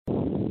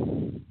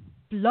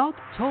Blog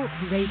Talk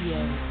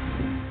Radio.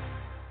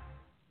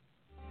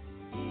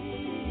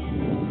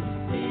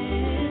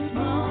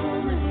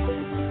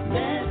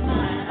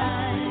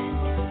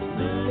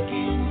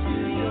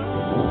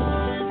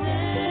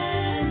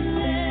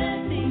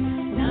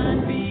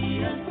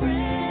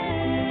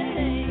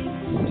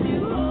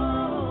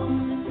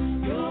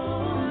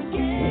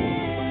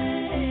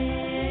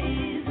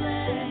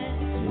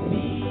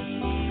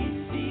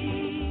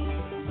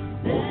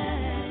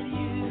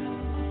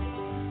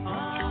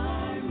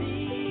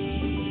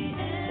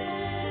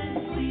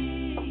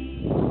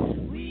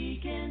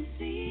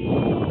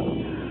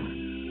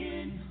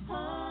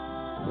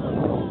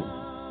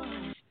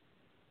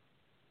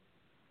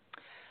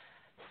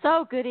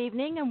 So, good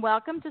evening and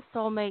welcome to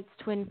Soulmate's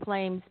Twin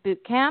Flames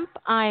Boot Camp.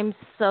 I'm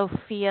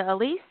Sophia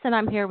Elise and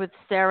I'm here with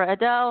Sarah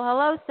Adele.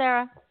 Hello,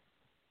 Sarah.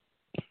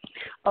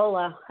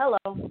 Hola.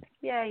 Hello.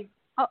 Yay.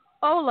 Oh,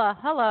 hola.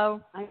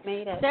 Hello. I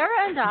made it.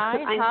 Sarah and I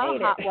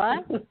made it.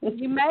 What?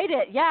 You made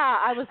it. Yeah,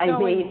 I was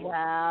going,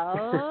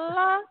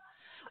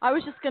 I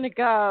was just going to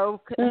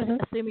go,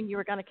 assuming you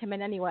were going to come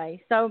in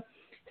anyway. So,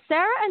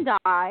 Sarah and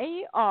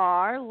I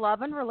are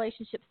love and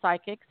relationship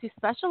psychics who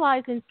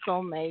specialize in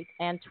soulmate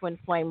and twin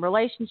flame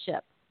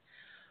relationships.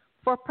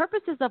 For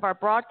purposes of our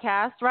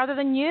broadcast, rather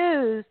than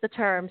use the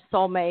term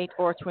soulmate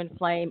or twin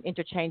flame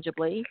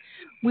interchangeably,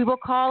 we will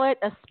call it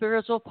a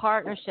spiritual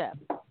partnership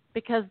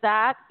because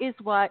that is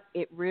what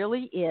it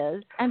really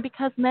is, and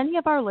because many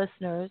of our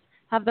listeners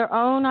have their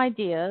own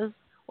ideas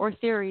or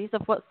theories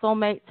of what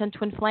soulmates and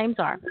twin flames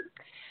are.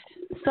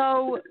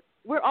 So,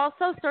 we're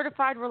also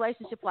certified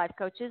relationship life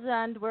coaches,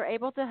 and we're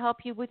able to help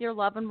you with your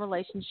love and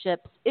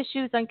relationships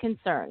issues and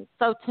concerns.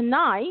 So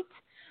tonight,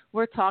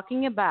 we're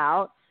talking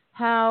about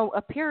how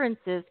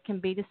appearances can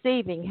be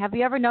deceiving. Have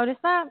you ever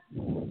noticed that?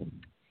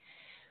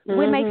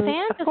 We may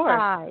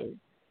fantasize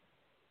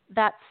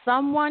that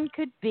someone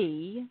could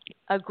be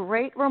a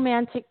great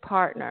romantic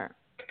partner,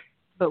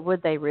 but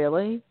would they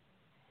really?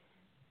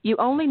 You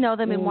only know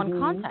them in one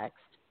context,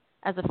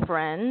 as a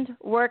friend,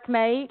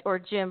 workmate, or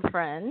gym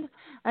friend,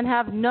 and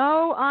have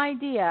no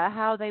idea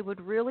how they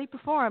would really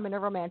perform in a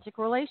romantic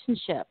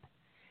relationship.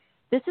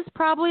 This is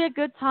probably a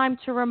good time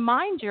to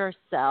remind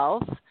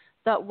yourself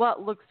that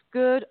what looks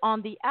good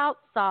on the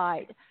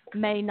outside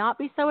may not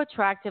be so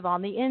attractive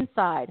on the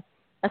inside,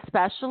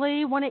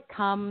 especially when it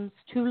comes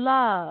to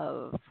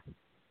love.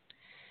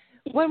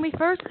 When we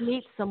first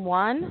meet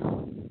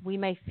someone, we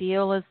may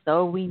feel as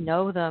though we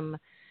know them.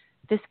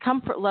 This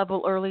comfort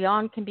level early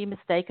on can be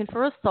mistaken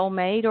for a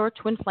soulmate or a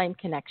twin flame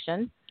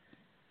connection.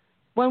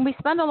 When we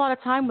spend a lot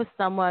of time with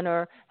someone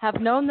or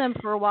have known them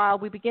for a while,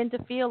 we begin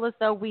to feel as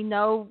though we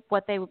know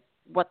what they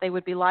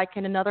would be like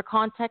in another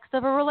context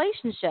of a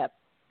relationship.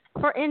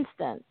 For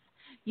instance,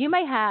 you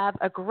may have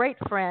a great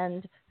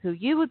friend who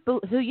you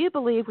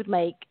believe would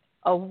make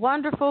a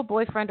wonderful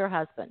boyfriend or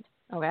husband.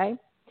 Okay,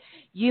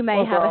 you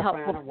may have a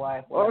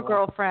helpful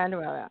girlfriend.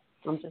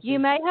 You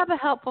may have a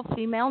helpful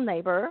female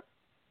neighbor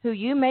who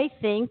you may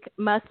think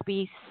must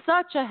be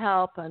such a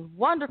help and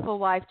wonderful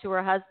wife to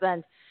her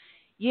husband.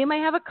 You may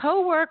have a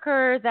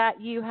coworker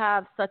that you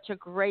have such a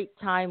great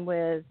time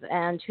with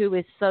and who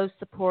is so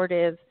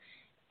supportive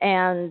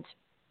and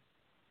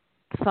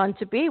fun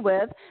to be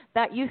with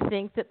that you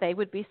think that they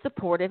would be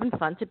supportive and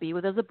fun to be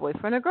with as a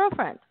boyfriend or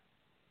girlfriend.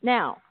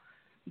 Now,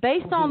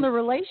 based on the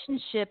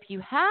relationship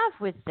you have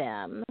with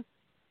them,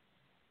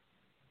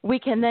 we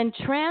can then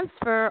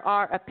transfer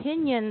our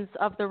opinions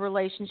of the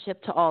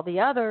relationship to all the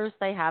others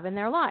they have in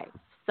their life.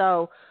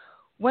 So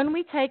when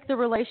we take the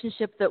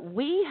relationship that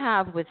we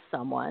have with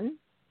someone,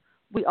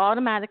 we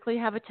automatically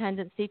have a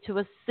tendency to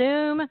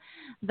assume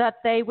that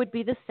they would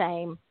be the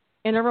same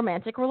in a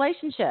romantic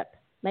relationship.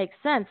 Makes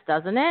sense,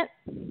 doesn't it?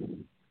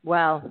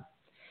 Well,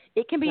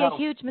 it can be a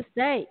huge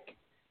mistake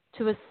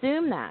to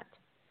assume that.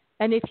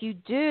 And if you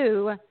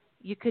do,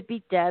 you could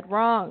be dead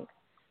wrong.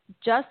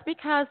 Just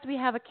because we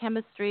have a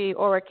chemistry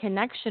or a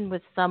connection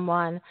with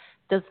someone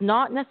does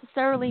not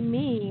necessarily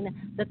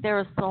mean that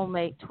they're a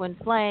soulmate, twin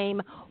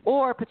flame,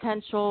 or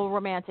potential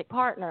romantic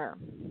partner.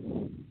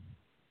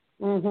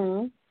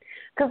 Because,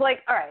 all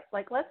right,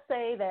 let's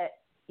say that,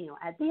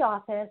 at the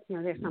office,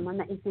 there's someone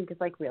that you think is,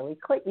 really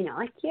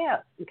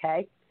cute,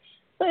 okay?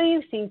 So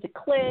you seem to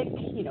click,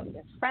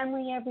 they're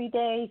friendly every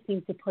day,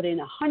 seem to put in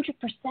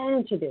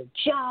 100% to their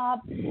job.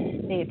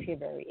 They appear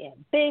very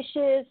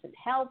ambitious and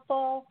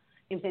helpful.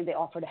 They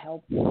offer to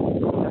help their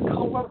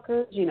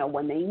coworkers,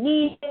 when they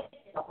need it.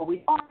 They're always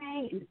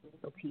ordering.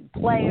 They're a team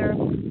player.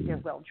 They're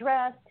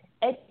well-dressed,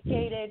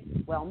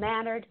 educated,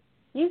 well-mannered.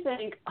 You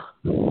think,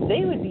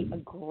 they would be a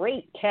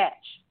great catch.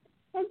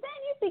 And then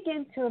you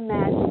begin to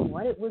imagine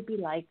what it would be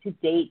like to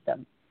date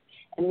them.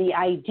 And the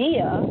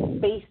idea,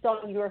 based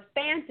on your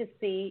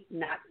fantasy,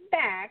 not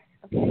fact,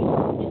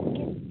 just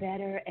gets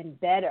better and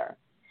better.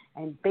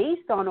 And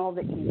based on all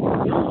that you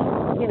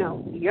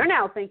see, you're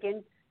now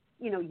thinking,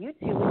 you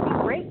two would be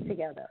great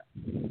together.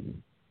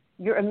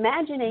 Your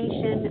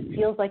imagination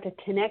feels like a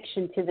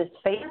connection to this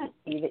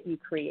fantasy that you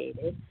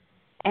created,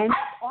 and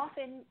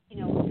often,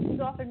 this is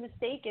often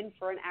mistaken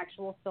for an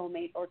actual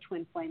soulmate or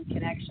twin flame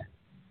connection.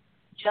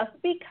 Just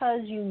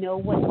because you know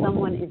what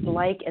someone is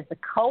like as a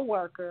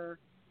coworker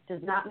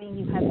does not mean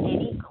you have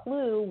any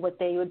clue what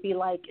they would be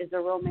like as a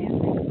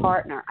romantic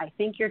partner. I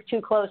think you're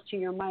too close to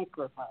your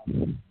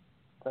microphone,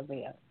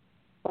 Sylvia.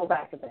 Go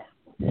back to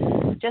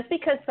that. Just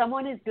because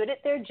someone is good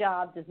at their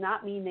job does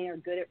not mean they are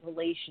good at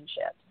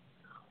relationships.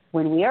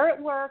 When we are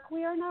at work,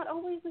 we are not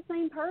always the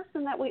same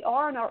person that we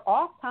are in our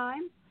off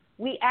time.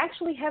 We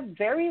actually have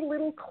very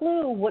little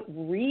clue what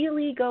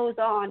really goes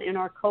on in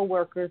our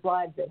coworkers'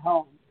 lives at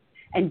home.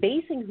 And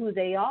basing who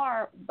they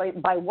are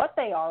by what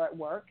they are at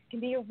work can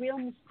be a real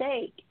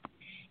mistake.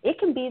 It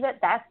can be that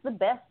that's the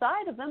best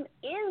side of them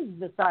is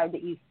the side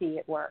that you see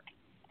at work.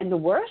 And the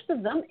worst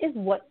of them is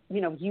what,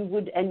 you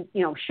would, and,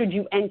 should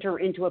you enter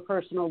into a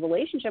personal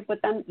relationship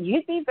with them,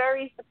 you'd be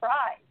very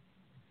surprised.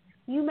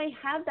 You may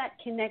have that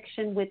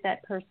connection with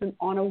that person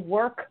on a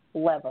work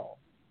level.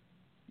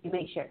 You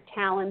may share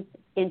talents,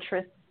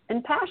 interests,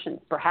 and passions.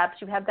 Perhaps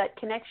you have that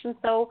connection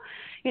so,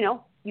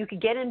 you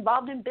could get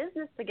involved in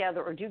business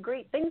together or do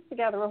great things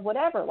together or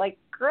whatever. Like,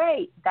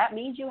 great. That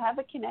means you have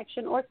a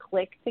connection or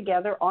click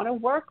together on a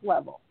work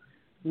level.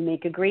 You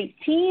make a great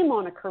team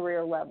on a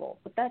career level,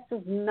 but that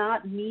does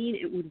not mean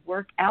it would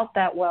work out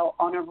that well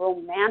on a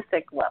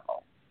romantic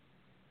level.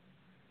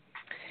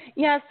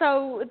 Yeah,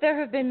 so there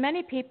have been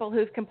many people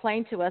who've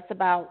complained to us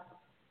about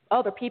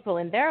other people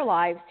in their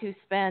lives who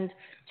spend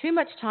too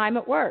much time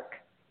at work,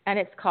 and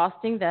it's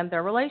costing them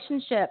their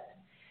relationship.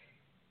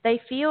 They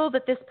feel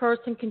that this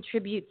person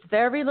contributes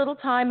very little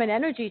time and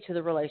energy to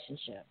the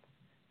relationship.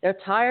 They're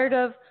tired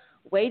of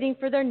waiting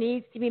for their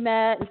needs to be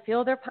met and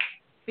feel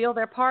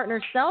their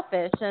partner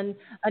selfish and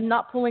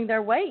not pulling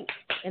their weight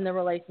in the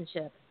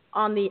relationship.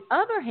 On the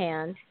other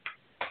hand,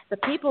 the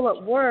people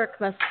at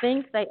work must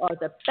think they are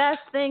the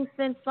best thing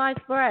since sliced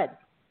bread.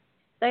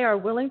 They are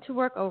willing to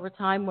work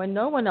overtime when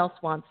no one else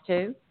wants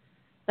to.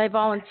 They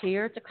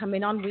volunteer to come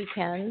in on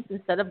weekends.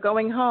 Instead of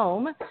going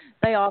home,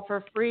 they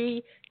offer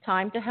free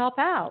time to help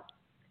out.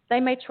 They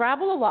may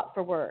travel a lot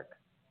for work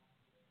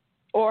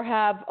or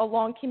have a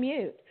long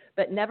commute,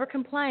 but never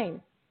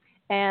complain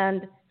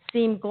and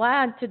seem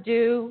glad to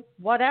do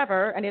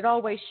whatever, and it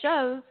always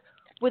shows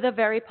with a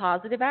very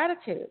positive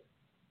attitude.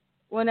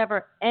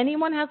 Whenever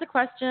anyone has a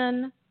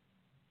question,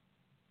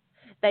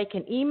 they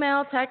can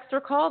email, text,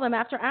 or call them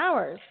after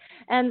hours,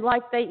 and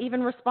they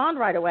even respond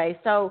right away.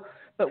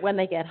 But when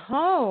they get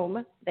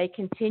home, they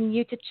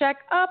continue to check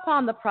up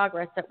on the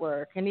progress at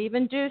work and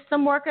even do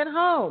some work at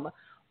home.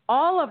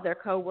 All of their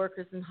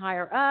coworkers and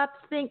higher ups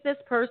think this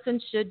person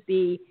should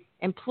be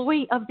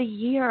Employee of the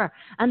Year,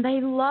 and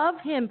they love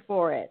him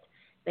for it.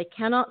 They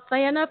cannot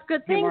say enough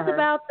good things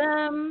about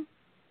them.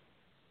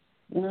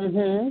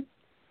 Mm-hmm.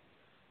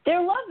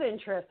 Their love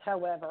interest,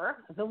 however,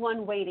 the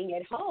one waiting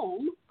at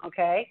home,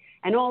 okay,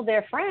 and all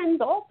their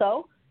friends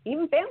also,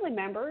 even family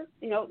members,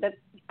 that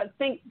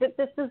think that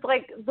this is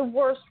like the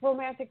worst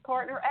romantic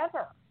partner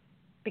ever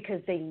because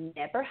they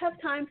never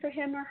have time for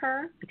him or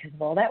her because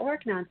of all that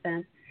work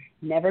nonsense,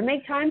 never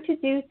make time to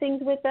do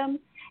things with them.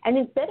 And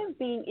instead of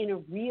being in a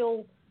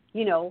real,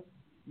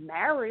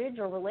 marriage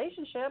or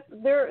relationship,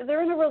 they're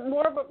in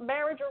more of a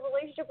marriage or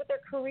relationship with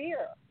their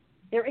career.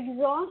 They're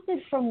exhausted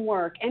from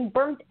work and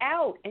burnt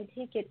out and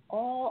take it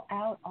all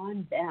out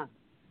on them.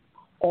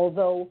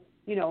 Although,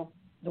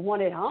 the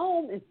one at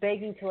home is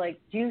begging to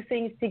do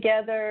things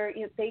together.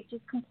 They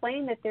just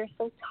complain that they're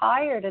so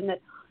tired and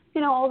that,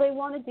 all they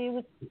want to do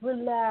is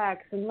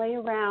relax and lay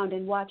around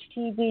and watch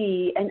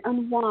TV and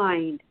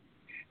unwind.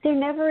 They're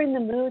never in the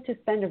mood to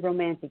spend a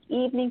romantic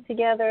evening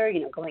together,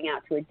 going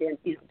out to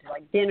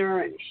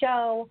dinner and a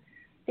show.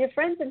 Their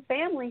friends and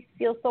family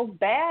feel so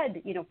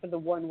bad, for the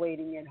one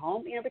waiting at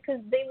home,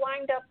 because they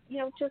wind up,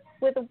 just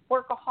with a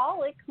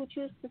workaholic who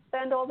chooses to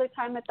spend all their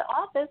time at the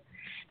office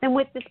than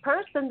with this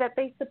person that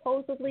they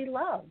supposedly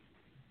love.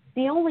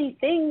 The only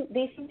thing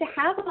they seem to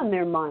have on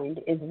their mind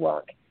is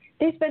work.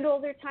 They spend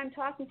all their time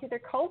talking to their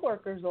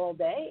coworkers all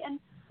day, and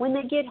when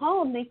they get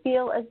home, they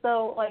feel as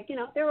though,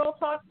 they're all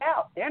talked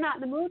out. They're not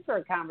in the mood for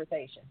a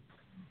conversation.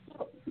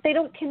 They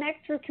don't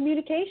connect through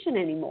communication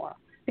anymore,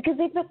 because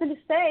they've nothing to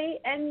say,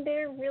 and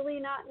they're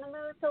really not in the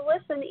mood to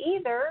listen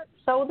either.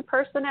 So the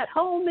person at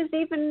home is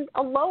even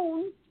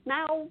alone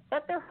now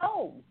that they're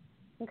home,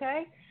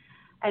 okay?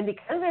 And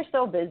because they're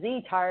so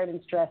busy, tired, and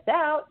stressed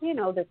out,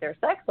 that their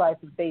sex life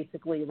is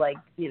basically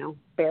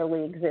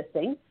barely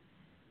existing.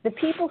 The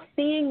people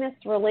seeing this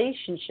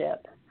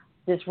relationship,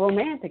 this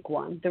romantic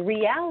one, the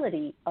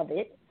reality of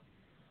it,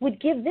 would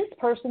give this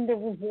person the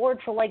reward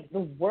for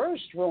the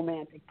worst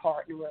romantic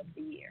partner of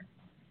the year.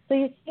 So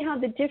you see how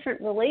the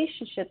different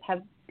relationships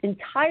have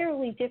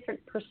entirely different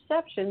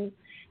perceptions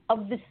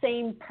of the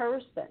same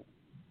person.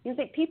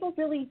 People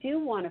really do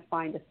want to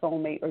find a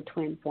soulmate or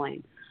twin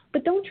flame,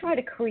 but don't try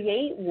to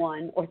create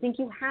one or think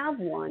you have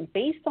one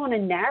based on a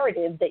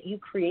narrative that you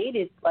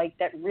created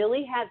that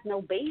really has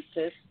no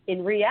basis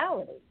in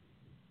reality.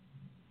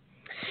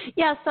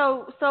 Yeah,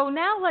 so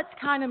now let's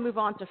kind of move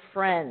on to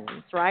friends,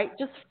 right?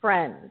 Just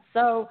friends.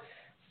 So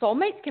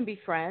soulmates can be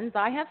friends.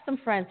 I have some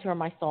friends who are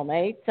my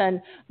soulmates,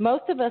 and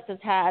most of us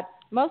have had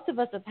Most of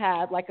us have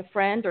had like a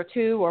friend or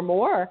two or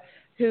more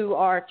who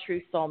are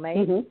true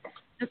soulmates. Mm-hmm.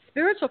 The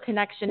spiritual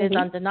connection is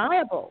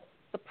undeniable.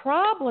 The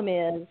problem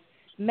is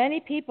many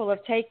people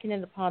have taken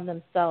it upon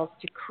themselves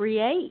to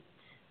create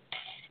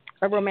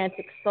a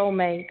romantic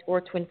soulmate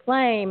or twin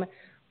flame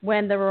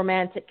when the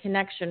romantic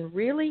connection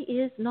really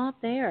is not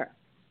there.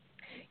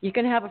 You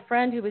can have a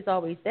friend who is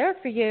always there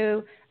for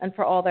you and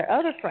for all their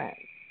other friends.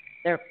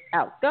 They're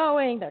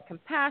outgoing, they're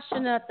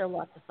compassionate, they're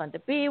lots of fun to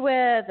be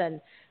with, and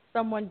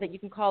someone that you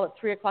can call at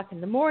 3 o'clock in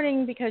the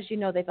morning because you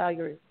know they value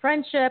your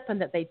friendship and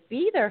that they'd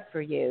be there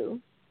for you.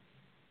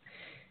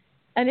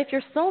 And if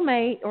your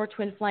soulmate or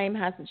twin flame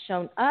hasn't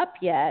shown up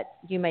yet,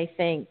 you may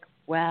think,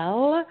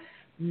 well,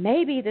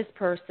 maybe this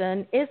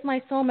person is my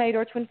soulmate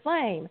or twin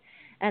flame.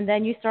 And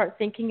then you start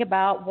thinking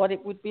about what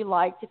it would be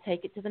like to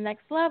take it to the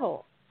next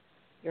level.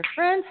 Your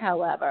friend,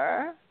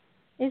 however,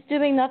 is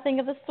doing nothing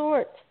of the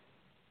sort.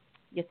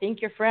 You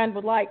think your friend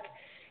would make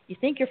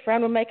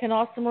an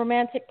awesome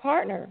romantic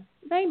partner.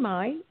 They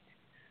might.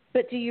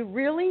 But do you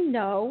really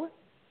know?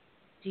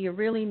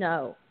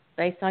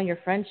 Based on your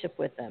friendship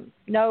with them?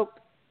 Nope.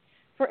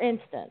 For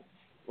instance,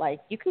 like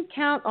you can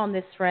count on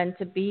this friend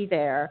to be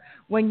there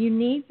when you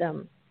need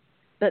them.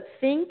 But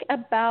think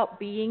about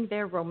being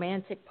their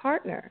romantic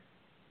partner.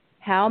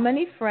 How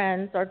many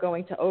friends are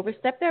going to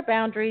overstep their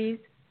boundaries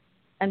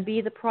and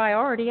be the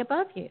priority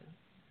above you?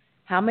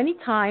 How many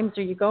times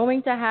are you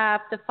going to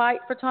have to fight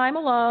for time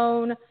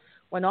alone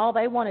when all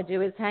they want to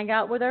do is hang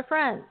out with their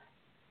friends?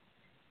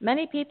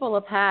 Many people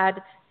have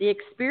had the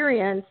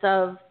experience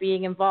of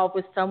being involved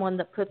with someone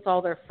that puts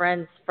all their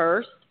friends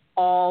first,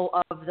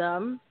 all of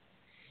them.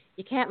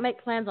 You can't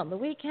make plans on the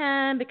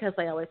weekend because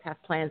they always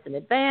have plans in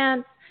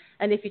advance.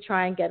 And if you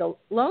try and get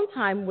alone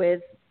time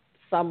with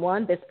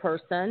someone, this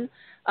person,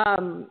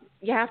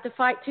 you have to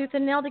fight tooth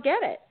and nail to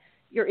get it.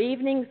 Your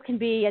evenings can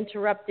be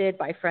interrupted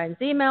by friends'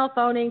 email,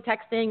 phoning,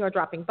 texting, or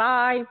dropping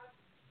by.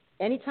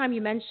 Anytime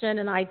you mention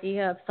an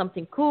idea of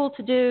something cool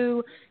to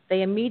do,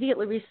 they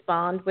immediately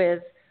respond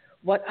with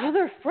what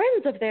other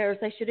friends of theirs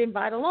they should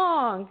invite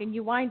along, and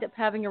you wind up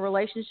having a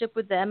relationship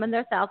with them and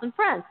their 1,000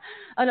 friends.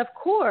 And, of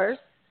course,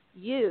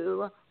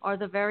 you are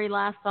the very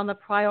last on the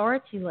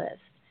priority list.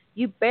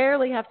 You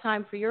barely have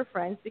time for your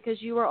friends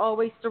because you are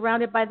always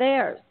surrounded by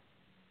theirs.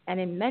 And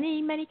in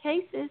many, many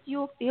cases,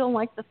 you'll feel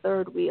like the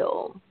third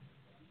wheel.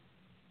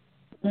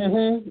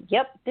 Mm-hmm.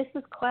 Yep, this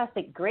is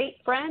classic. Great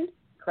friend,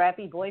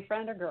 crappy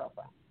boyfriend or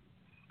girlfriend.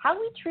 How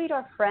we treat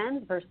our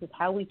friends versus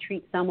how we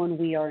treat someone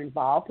we are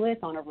involved with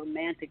on a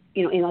romantic,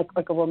 in like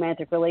a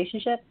romantic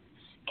relationship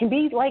can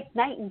be like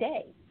night and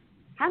day.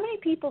 How many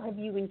people have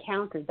you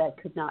encountered that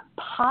could not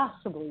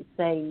possibly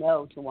say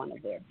no to one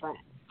of their friends?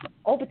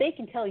 Oh, but they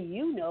can tell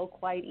you no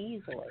quite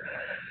easily,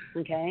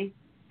 okay?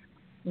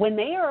 When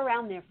they are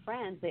around their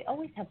friends, they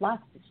always have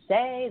lots to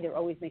say. They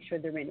always make sure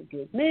they're in a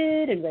good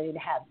mood and ready to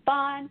have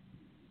fun.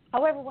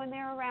 However, when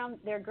they're around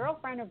their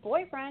girlfriend or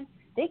boyfriend,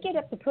 they get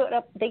to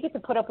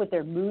put up with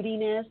their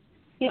moodiness,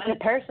 and a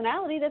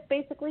personality that's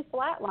basically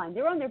flatlined.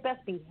 They're on their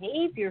best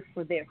behavior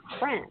for their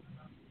friends,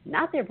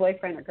 not their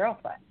boyfriend or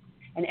girlfriend.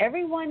 And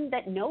everyone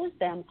that knows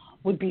them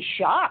would be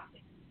shocked,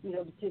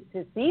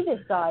 to see this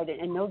side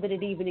and know that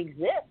it even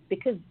exists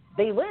because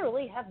they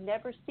literally have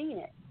never seen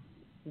it.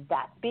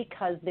 That's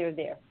because they're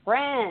their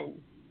friend,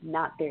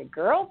 not their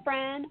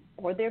girlfriend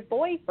or their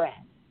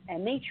boyfriend,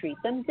 and they treat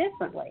them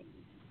differently.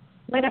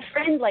 When a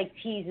friend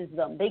teases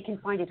them, they can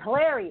find it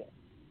hilarious.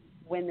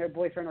 When their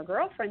boyfriend or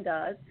girlfriend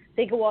does,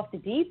 they go off the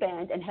deep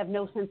end and have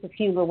no sense of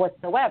humor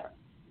whatsoever.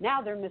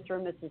 Now they're Mr. or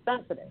Mrs.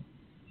 Sensitive.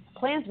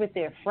 Plans with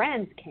their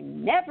friends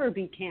can never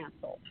be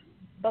canceled,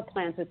 but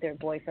plans with their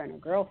boyfriend or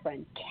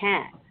girlfriend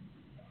can.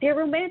 Their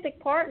romantic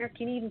partner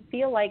can even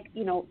feel like,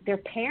 their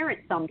parent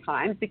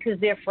sometimes because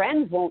their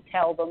friends won't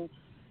tell them,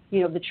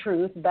 the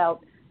truth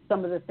about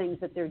some of the things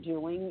that they're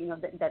doing,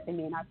 that they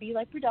may not be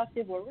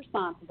productive or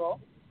responsible.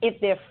 If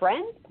their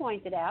friends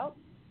point it out,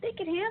 they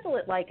can handle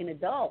it like an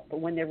adult. But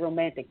when their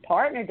romantic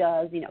partner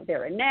does,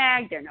 they're a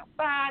nag, they're no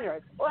fun, they're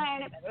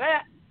explaining, blah, blah, blah.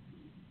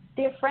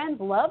 Their friends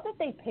love that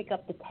they pick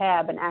up the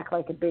tab and act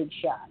like a big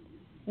shot.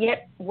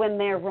 Yet when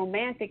their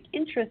romantic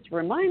interest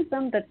reminds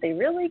them that they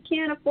really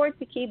can't afford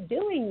to keep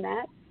doing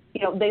that,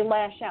 they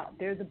lash out.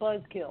 They're the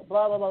buzzkill,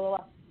 blah, blah, blah,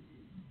 blah.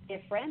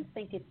 Their friends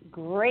think it's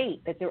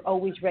great that they're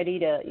always ready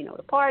to,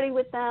 to party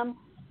with them.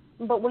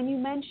 But when you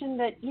mention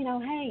that,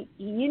 hey,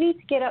 you need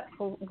to get up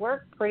for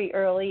work pretty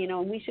early,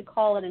 and we should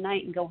call it a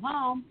night and go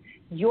home,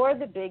 you're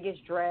the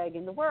biggest drag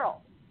in the world.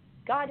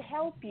 God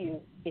help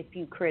you if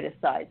you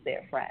criticize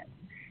their friends,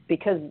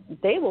 because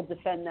they will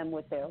defend them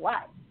with their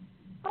life.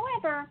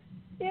 However,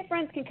 their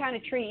friends can kind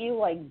of treat you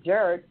like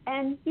dirt,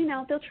 and,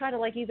 they'll try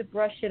to either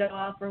brush it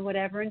off or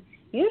whatever, and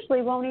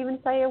usually won't even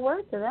say a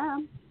word to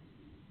them.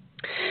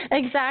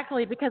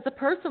 Exactly, because a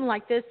person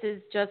like this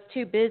is just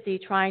too busy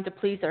trying to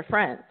please their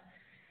friends.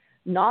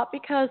 Not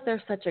because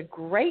they're such a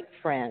great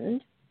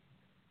friend,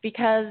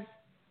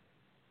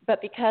 but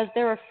because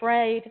they're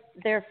afraid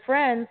their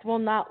friends will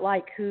not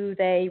like who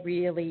they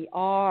really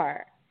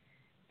are.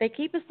 They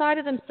keep a side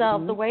of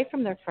themselves away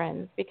from their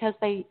friends because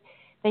they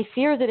They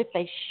fear that if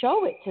they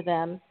show it to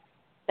them,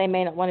 they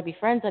may not want to be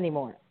friends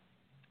anymore.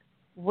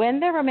 When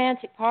their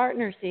romantic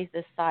partner sees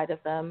this side of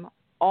them,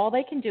 all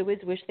they can do is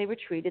wish they were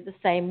treated the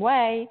same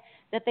way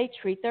that they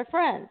treat their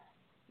friends.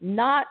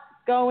 Not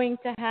going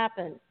to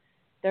happen.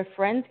 Their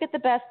friends get the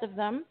best of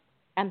them,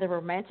 and the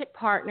romantic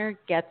partner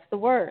gets the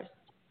worst.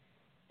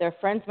 Their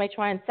friends may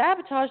try and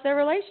sabotage their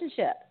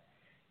relationship,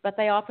 but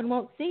they often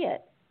won't see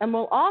it and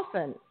will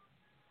often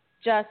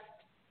just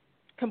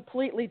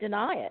completely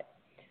deny it.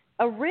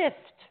 A rift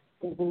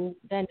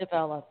then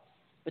develops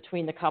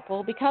between the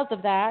couple because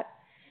of that,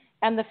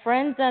 and the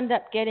friends end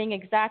up getting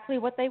exactly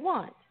what they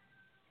want.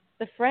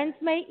 The friends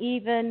may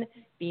even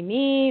be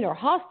mean or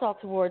hostile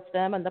towards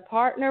them, and the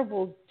partner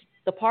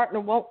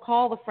won't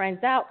call the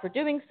friends out for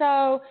doing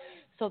so,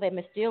 so they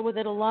must deal with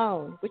it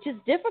alone, which is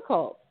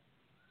difficult.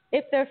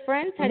 If their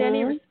friends had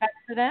any respect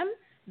for them,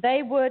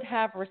 they would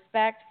have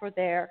respect for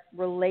their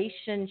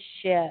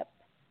relationship.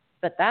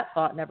 But that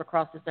thought never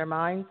crosses their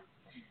minds.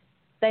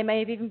 They may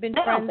have even been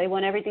friends. They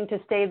want everything to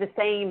stay the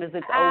same as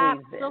it's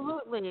always been.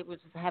 Absolutely. It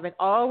would just have it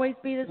always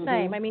be the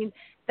same. I mean,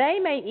 they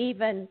may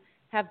even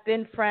have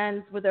been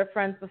friends with their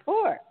friends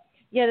before.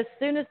 Yet as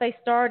soon as they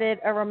started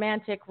a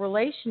romantic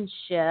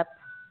relationship,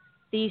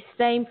 these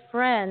same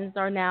friends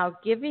are now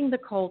giving the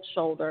cold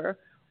shoulder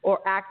or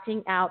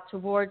acting out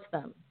towards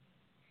them.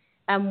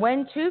 And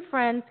when two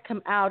friends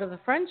come out of the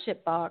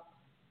friendship box,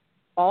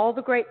 all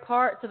the great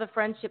parts of the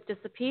friendship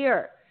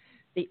disappear.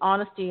 The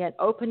honesty and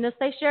openness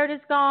they shared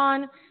is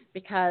gone,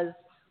 because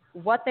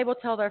what they will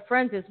tell their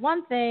friends is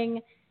one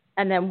thing,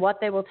 and then what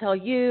they will tell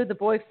you, the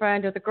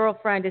boyfriend or the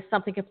girlfriend, is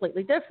something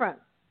completely different.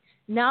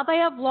 Now they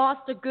have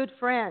lost a good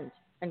friend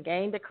and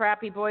gained a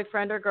crappy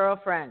boyfriend or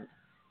girlfriend.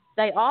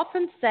 They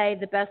often say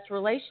the best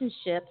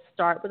relationships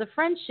start with a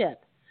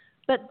friendship,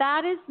 but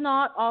that is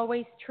not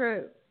always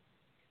true.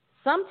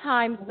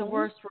 Sometimes the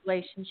worst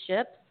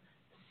relationships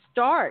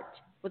start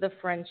with a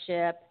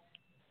friendship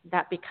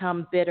that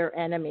become bitter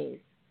enemies.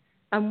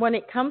 And when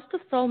it comes to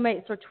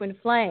soulmates or twin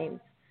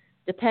flames,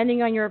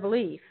 depending on your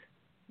belief,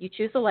 you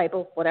choose a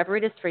label, whatever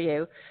it is for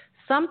you,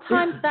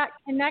 sometimes that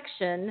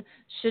connection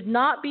should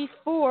not be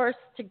forced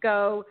to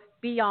go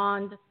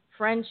beyond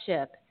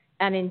friendship.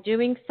 And in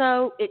doing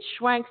so, it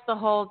shrinks the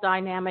whole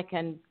dynamic,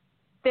 and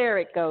there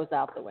it goes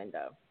out the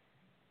window.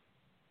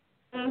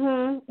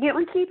 Yeah,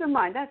 and keep in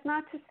mind, that's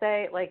not to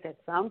say like that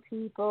some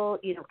people,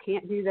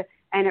 can't do that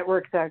and it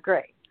works out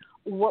great.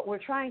 What we're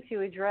trying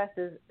to address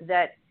is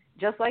that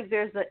just like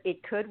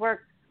it could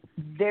work,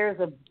 there's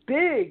a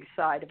big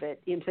side of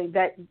it,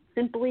 that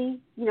simply,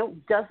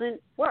 doesn't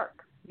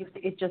work.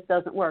 It just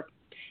doesn't work.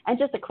 And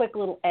just a quick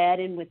little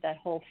add-in with that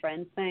whole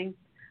friend thing.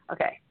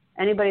 Okay,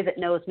 anybody that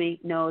knows me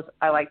knows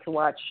I like to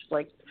watch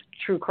like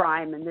true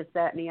crime and this,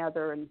 that, and the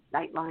other, and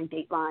Nightline,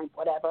 Dateline,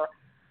 whatever.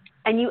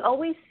 And you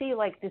always see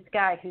like this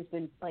guy who's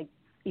been like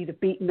either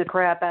beating the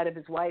crap out of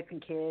his wife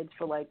and kids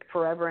for like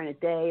forever and a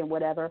day and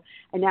whatever,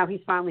 and now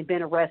he's finally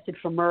been arrested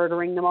for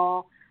murdering them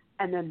all.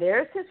 And then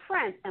there's his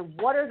friends, and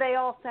what are they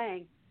all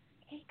saying?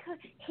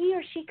 He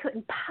or she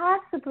couldn't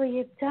possibly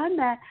have done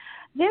that.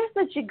 They're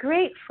such a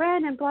great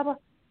friend and blah, blah.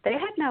 They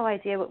had no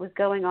idea what was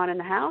going on in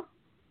the house,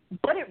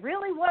 but it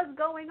really was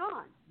going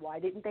on. Why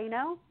didn't they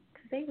know?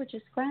 Because they were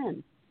just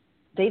friends.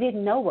 They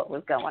didn't know what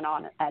was going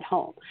on at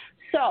home.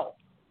 So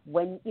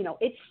when,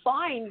 it's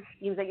fine,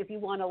 if you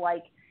want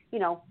to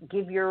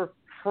give your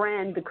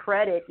friend the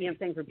credit,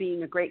 for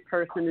being a great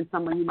person and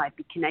someone you might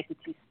be connected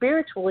to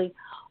spiritually,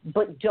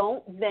 but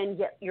don't then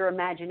get your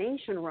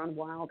imagination run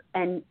wild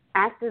and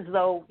act as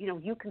though,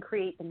 you can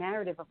create the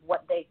narrative of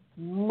what they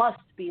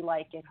must be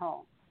like at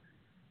home.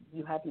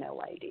 You have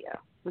no idea,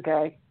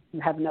 okay?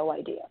 You have no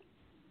idea.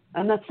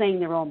 I'm not saying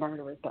they're all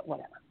murderers, but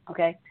whatever,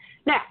 okay?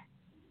 Now,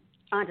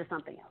 on to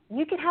something else.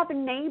 You could have a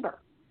neighbor,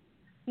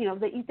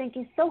 that you think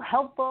is so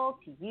helpful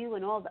to you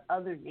and all the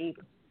other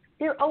neighbors.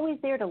 They're always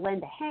there to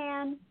lend a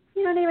hand.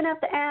 You don't even have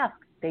to ask.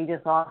 They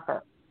just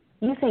offer.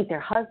 You think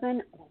their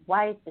husband or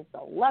wife is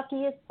the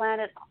luckiest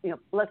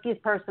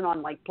person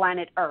on like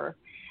planet Earth.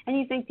 And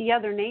you think the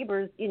other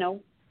neighbors,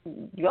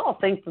 you all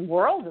think the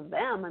world of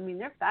them. I mean,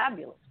 they're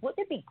fabulous. Wouldn't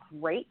it be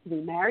great to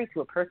be married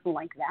to a person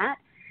like that?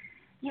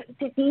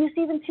 You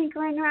see them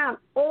tinkering around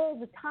all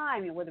the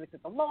time, whether it's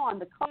at the lawn,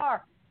 the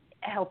car,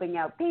 helping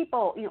out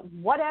people,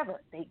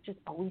 whatever. They just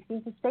always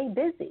seem to stay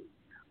busy.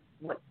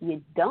 What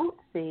you don't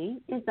see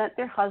is that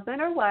their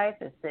husband or wife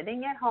is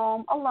sitting at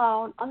home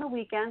alone on the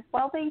weekends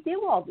while they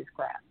do all this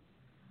crap.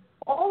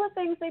 All the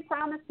things they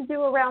promised to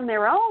do around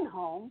their own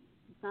home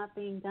is not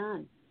being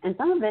done. And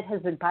some of it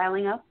has been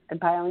piling up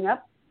and piling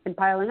up and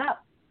piling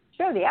up.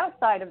 Sure, the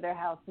outside of their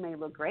house may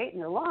look great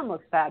and their lawn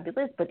looks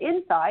fabulous, but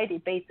inside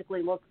it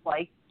basically looks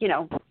like,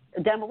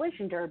 a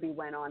demolition derby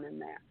went on in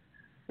there.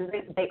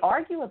 They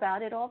argue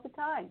about it all the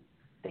time.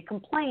 They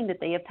complain that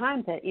they have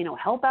time to,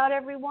 help out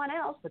everyone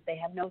else, but they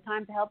have no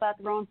time to help out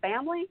their own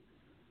family.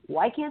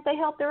 Why can't they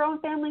help their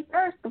own family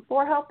first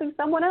before helping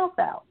someone else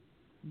out?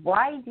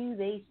 Why do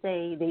they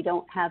say they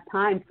don't have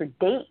time for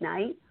date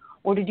night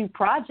or to do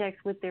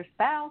projects with their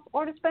spouse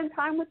or to spend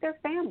time with their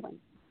family?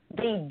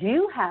 They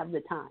do have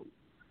the time.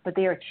 but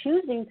they are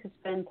choosing to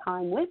spend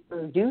time with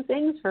or do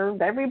things for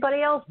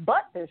everybody else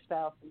but their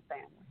spouse and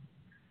family.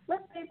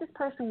 Let's say this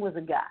person was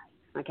a guy,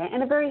 okay,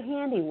 and a very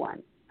handy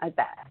one at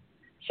that.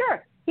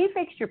 Sure, he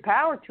fixed your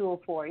power tool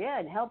for you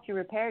and helped you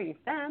repair your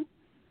fence,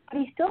 but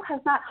he still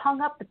has not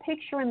hung up the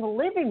picture in the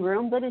living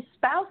room that his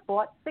spouse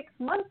bought 6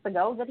 months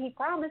ago that he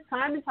promised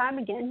time and time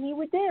again he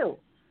would do.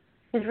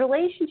 His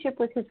relationship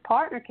with his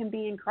partner can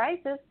be in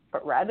crisis,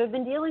 but rather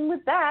than dealing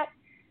with that,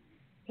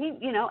 he,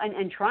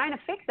 and trying to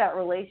fix that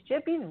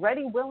relationship, he's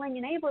ready, willing,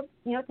 and able,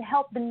 to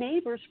help the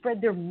neighbors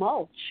spread their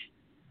mulch.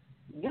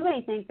 You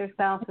may think their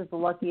spouse is the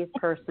luckiest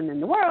person in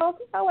the world.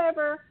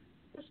 However,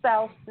 the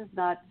spouse does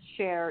not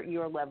share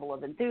your level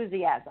of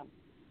enthusiasm.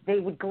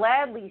 They would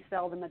gladly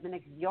sell them at the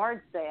next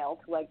yard sale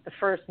to, the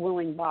first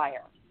willing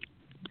buyer.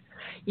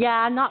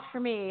 Yeah, not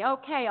for me.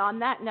 Okay, on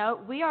that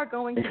note, we are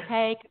going to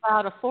take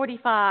about a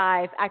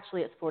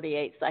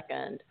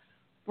 48-second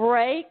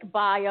break,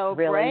 bio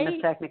break. Really,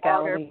 the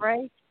technicality.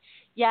 Break.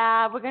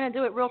 Yeah, we're going to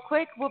do it real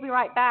quick. We'll be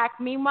right back.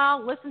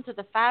 Meanwhile, listen to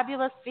the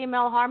fabulous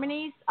female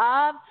harmonies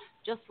of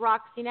Just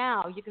Roxy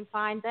Now. You can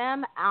find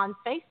them on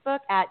Facebook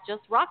at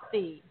Just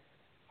Roxy.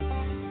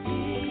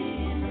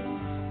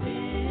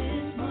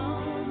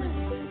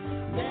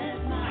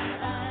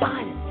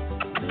 Fun.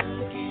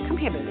 Come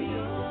here, baby.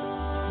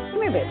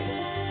 Come here, baby.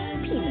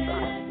 Peanut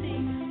butter.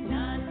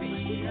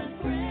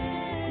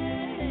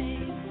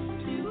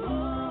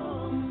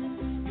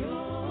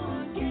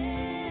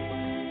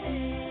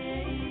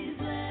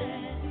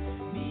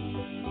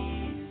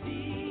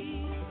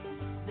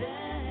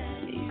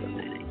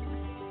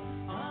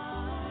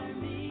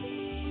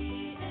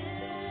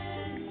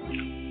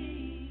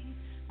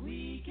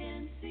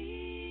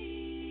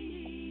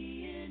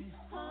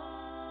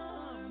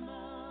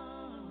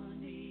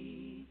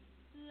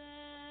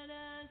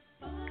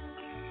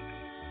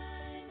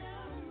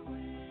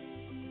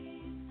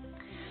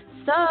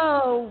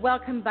 So,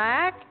 welcome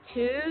back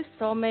to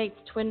Soulmate's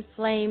Twin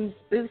Flames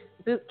Boot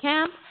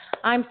Camp.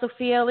 I'm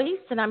Sophia Elise,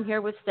 and I'm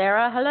here with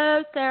Sarah.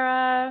 Hello,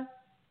 Sarah.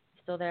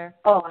 Still there?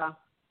 Hola.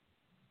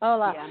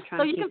 Hola. Yeah,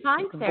 so you can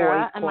find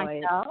Sarah and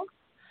myself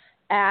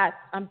at,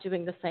 I'm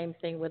doing the same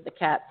thing with the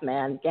cats,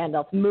 man.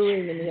 Gandalf's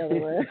mooing in the other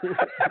room.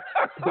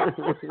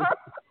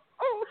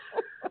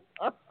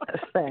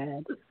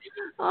 Sad.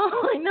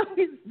 Oh, I know,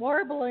 he's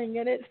warbling,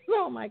 and it's,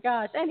 oh my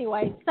gosh.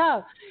 Anyway,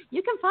 so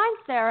you can find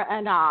Sarah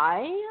and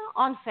I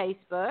on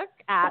Facebook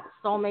at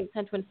Soulmates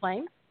and Twin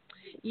Flames.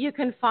 You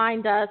can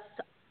find us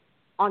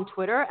on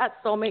Twitter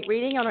at Soulmate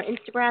Reading. On our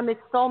Instagram,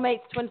 it's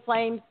Soulmates Twin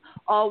Flames,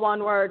 all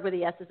one word with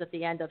the S's at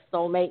the end of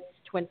Soulmates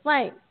Twin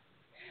Flames.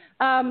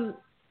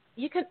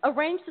 You can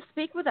arrange to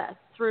speak with us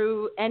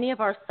through any of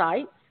our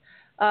sites.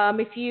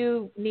 If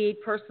you need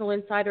personal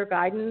insider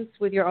guidance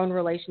with your own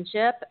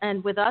relationship,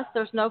 and with us,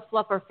 there's no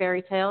fluff or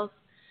fairy tales,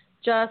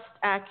 just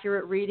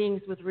accurate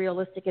readings with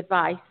realistic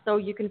advice. So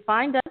you can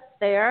find us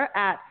there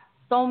at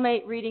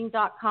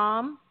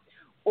soulmatereading.com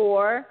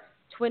or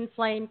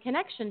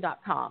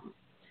twinflameconnection.com.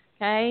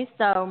 Okay,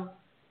 so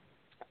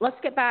let's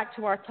get back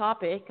to our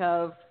topic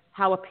of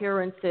how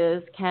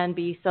appearances can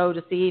be so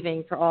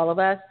deceiving for all of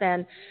us.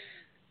 And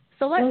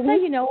so let's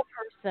say you know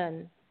a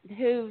person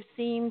who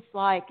seems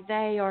like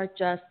they are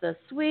just the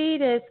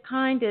sweetest,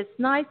 kindest,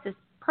 nicest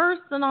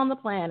person on the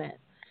planet.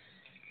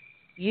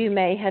 You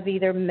may have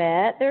either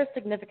met their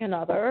significant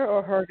other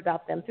or heard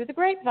about them through the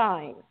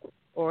grapevine,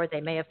 or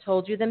they may have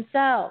told you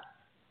themselves.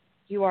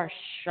 You are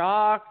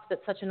shocked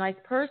that such a nice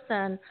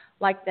person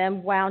like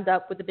them wound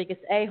up with the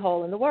biggest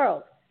a-hole in the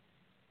world.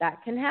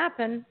 That can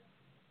happen,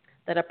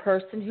 that a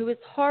person who is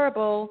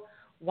horrible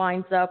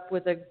winds up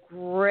with a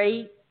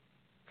great,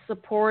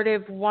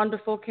 supportive,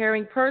 wonderful,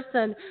 caring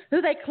person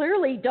who they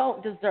clearly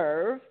don't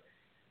deserve,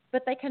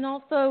 but there can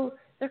also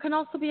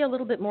be a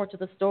little bit more to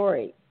the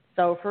story.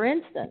 So, for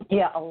instance,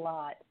 a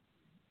lot.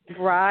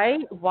 Right?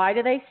 Why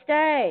do they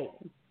stay?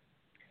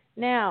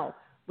 Now,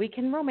 we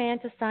can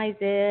romanticize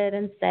it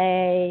and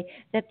say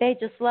that they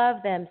just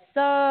love them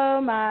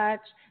so much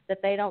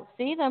that they don't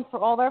see them for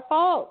all their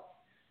faults.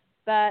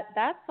 But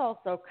that's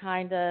also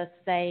kind of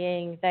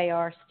saying they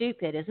are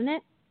stupid, isn't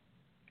it?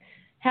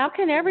 How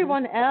can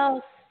everyone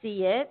else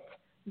see it,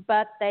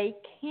 but they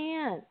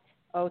can't?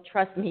 Oh,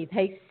 trust me,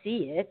 they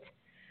see it.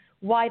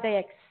 Why they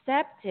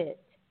accept it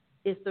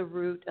is the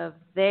root of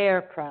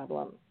their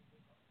problem.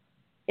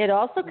 It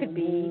also could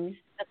be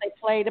that they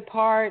played a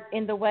part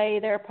in the way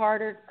their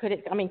partner could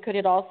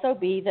it also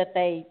be that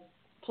they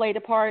played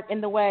a part in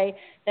the way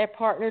their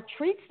partner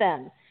treats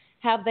them?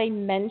 Have they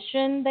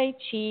mentioned they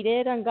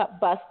cheated and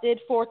got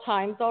busted 4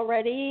 times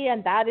already,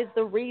 and that is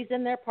the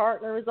reason their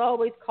partner is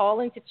always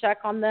calling to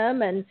check on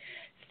them and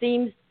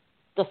seems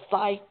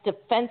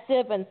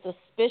defensive and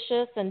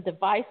suspicious and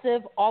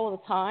divisive all of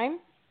the time?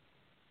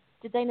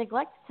 Did they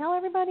neglect to tell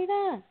everybody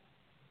that?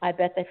 I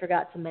bet they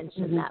forgot to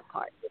mention that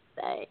part, did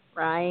they?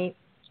 Right?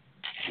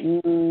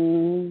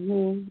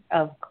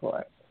 Of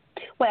course.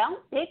 Well,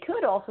 it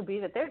could also be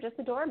that they're just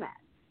a doormat.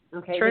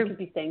 Okay, True. They could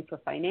be staying for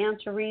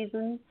financial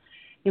reasons.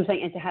 You know,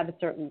 saying, and to have a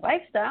certain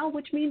lifestyle,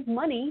 which means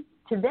money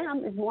to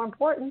them is more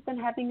important than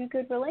having a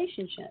good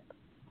relationship.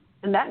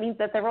 And that means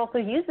that they're also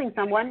using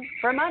someone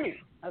for money,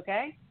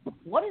 okay?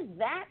 What does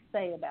that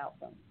say about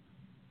them?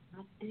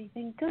 Not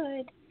anything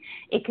good.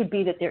 It could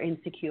be that they're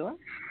insecure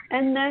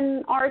and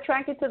then are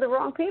attracted to the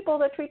wrong people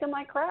that treat them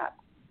like crap.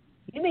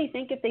 You may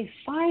think if they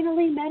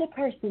finally met a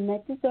person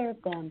that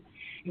deserved them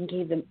and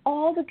gave them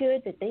all the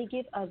good that they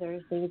give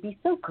others, they would be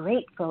so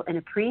grateful and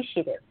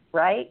appreciative,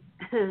 right?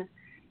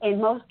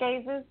 In most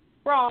cases,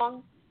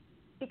 wrong.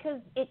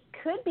 Because it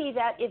could be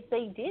that if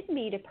they did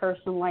meet a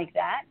person like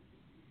that,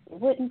 it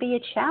wouldn't be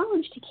a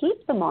challenge to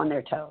keep them on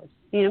their toes,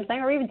 you know what I'm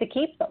saying, or even to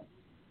keep them.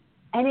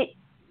 And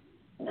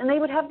they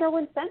would have no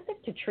incentive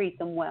to treat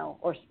them well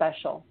or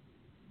special.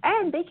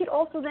 And they could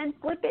also then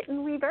flip it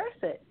and reverse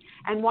it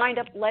and wind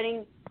up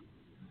letting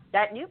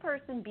that new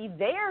person be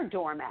their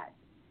doormat.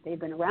 They've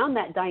been around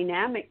that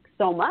dynamic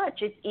so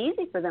much, it's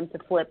easy for them to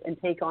flip and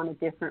take on a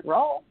different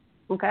role,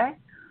 okay?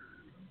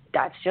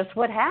 That's just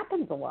what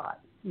happens a lot.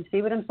 You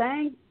see what I'm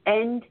saying?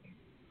 And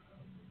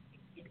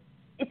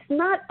it's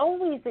not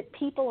always that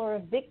people are a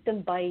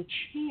victim by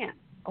chance.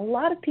 A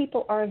lot of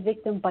people are a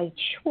victim by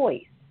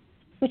choice,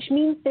 which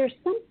means there's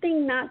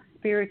something not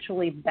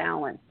spiritually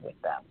balanced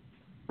with them,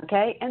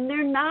 okay? And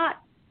they're not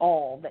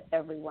all that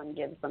everyone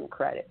gives them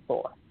credit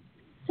for.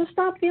 So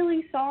stop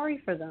feeling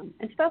sorry for them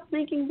and stop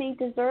thinking they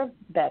deserve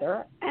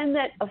better and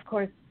that, of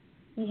course,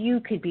 you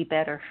could be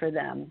better for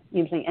them,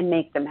 you know, and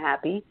make them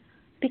happy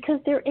because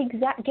they're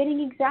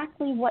getting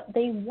exactly what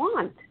they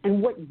want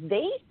and what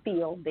they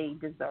feel they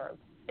deserve.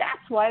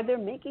 That's why they're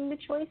making the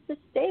choice to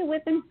stay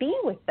with and be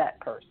with that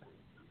person.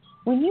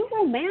 When you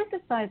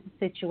romanticize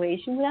the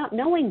situation without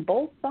knowing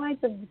both sides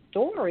of the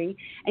story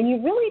and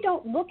you really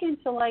don't look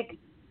into like,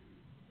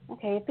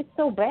 okay, if it's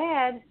so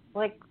bad,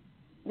 like,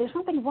 there's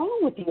something wrong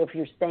with you if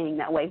you're staying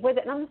that way.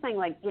 And I'm not saying,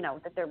 like, you know,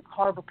 that they're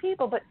horrible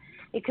people, but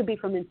it could be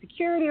from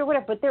insecurity or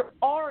whatever. But there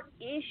are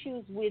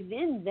issues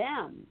within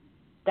them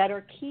that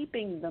are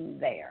keeping them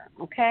there,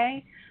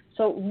 okay?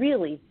 So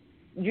really,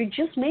 you're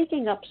just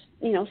making up,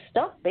 you know,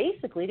 stuff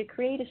basically to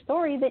create a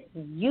story that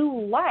you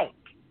like.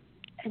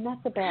 And that's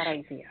a bad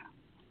idea.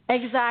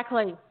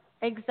 Exactly.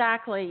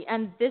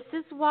 And this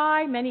is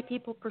why many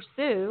people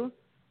pursue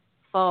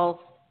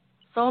false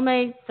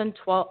soulmates and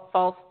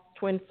false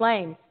twin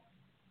flames.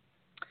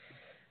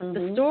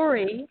 The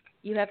story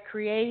you have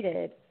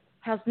created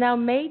has now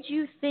made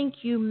you think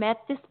you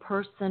met this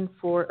person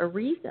for a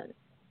reason,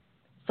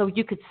 so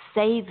you could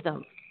save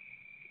them.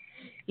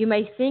 You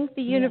may think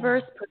the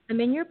universe put them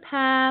in your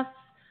path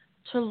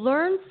to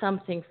learn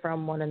something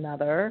from one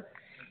another,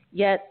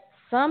 yet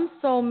some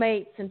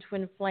soulmates and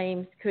twin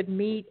flames could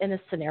meet in a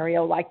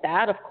scenario like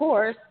that, of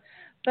course,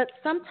 but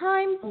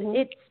sometimes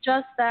it's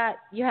just that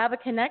you have a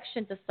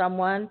connection to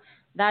someone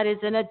that is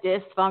in a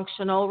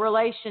dysfunctional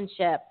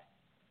relationship.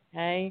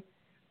 Okay?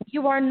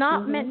 You are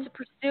not meant to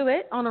pursue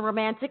it on a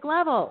romantic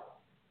level.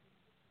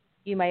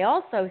 You may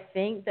also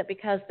think that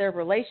because their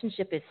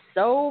relationship is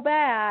so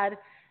bad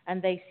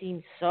and they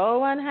seem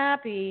so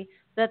unhappy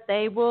that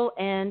they will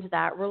end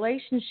that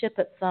relationship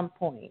at some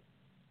point.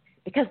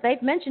 Because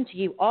they've mentioned to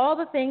you all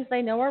the things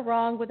they know are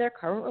wrong with their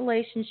current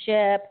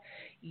relationship.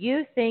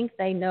 You think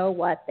they know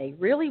what they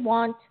really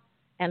want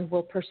and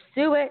will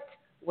pursue it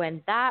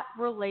when that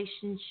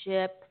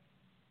relationship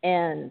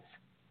ends.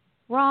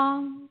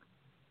 Wrong.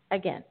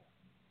 Again,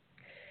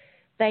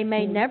 they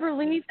may never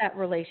leave that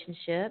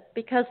relationship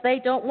because they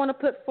don't want to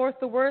put forth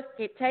the work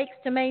it takes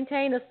to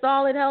maintain a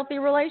solid, healthy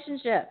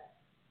relationship.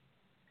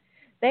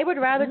 They would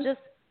rather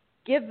just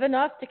give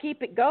enough to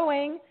keep it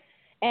going,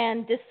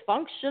 and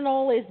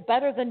dysfunctional is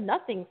better than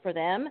nothing for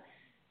them.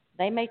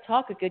 They may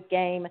talk a good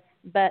game,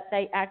 but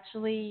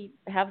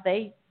have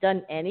they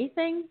done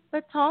anything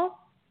but talk?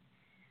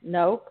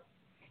 Nope.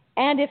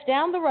 And if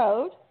down the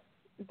road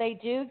they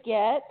do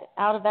get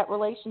out of that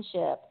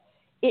relationship,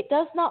 it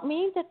does not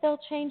mean that they'll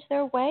change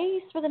their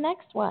ways for the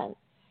next one.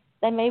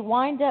 They may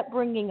wind up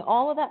bringing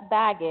all of that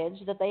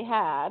baggage that they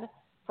had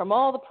from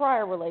all the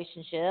prior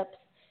relationships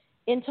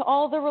into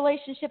all the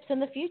relationships in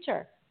the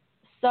future.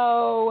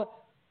 So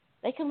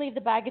they can leave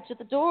the baggage at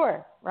the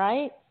door,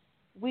 right?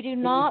 We do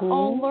not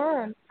all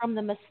learn from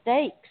the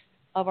mistakes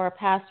of our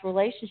past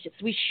relationships.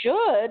 We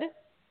should,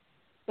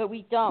 but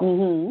we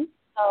don't.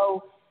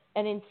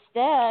 And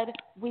instead,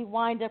 we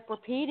wind up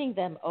repeating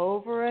them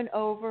over and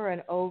over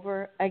and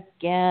over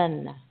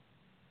again.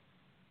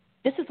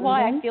 This is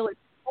why I feel it's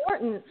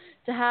important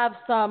to have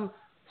some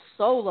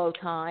solo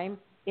time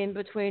in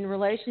between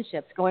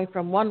relationships, going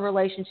from one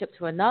relationship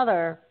to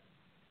another.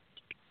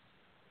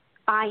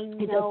 I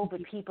know,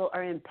 but people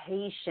are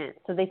impatient.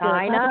 So they feel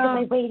like, because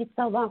I waited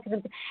so long for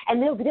them,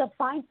 and they'll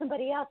find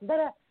somebody else.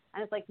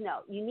 And it's like,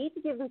 no, you need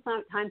to give them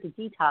some time to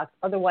detox.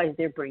 Otherwise,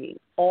 they're bringing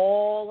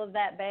all of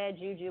that bad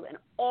juju and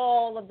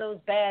all of those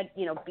bad,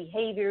 you know,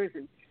 behaviors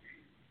and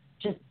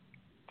just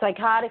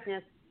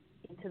psychoticness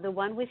into the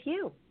one with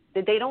you.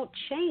 They don't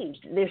change.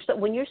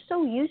 When you're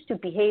so used to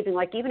behaving,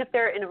 like even if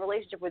they're in a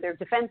relationship where they're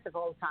defensive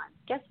all the time,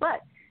 guess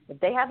what? If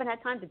they haven't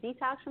had time to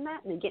detox from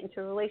that and they get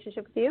into a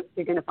relationship with you,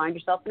 you're going to find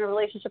yourself in a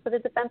relationship with a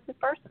defensive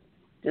person.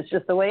 It's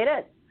just the way it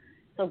is.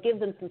 So give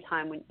them some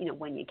time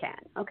when you can,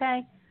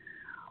 okay?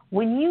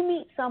 When you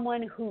meet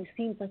someone who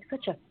seems like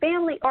such a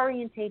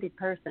family-orientated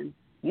person,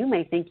 you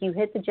may think you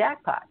hit the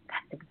jackpot.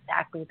 That's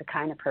exactly the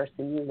kind of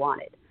person you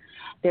wanted.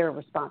 They're a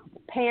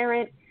responsible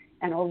parent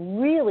and are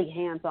really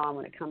hands-on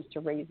when it comes to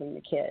raising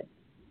the kids.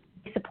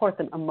 They support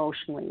them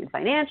emotionally and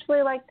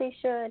financially like they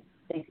should.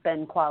 They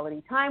spend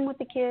quality time with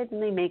the kids,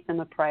 and they make them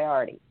a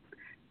priority.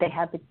 They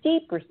have a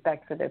deep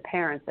respect for their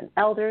parents and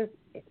elders.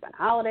 They spend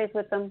holidays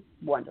with them.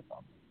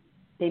 Wonderful.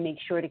 They make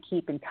sure to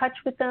keep in touch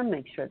with them,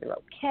 make sure they're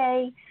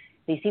okay.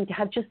 They seem to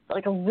have just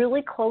like a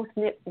really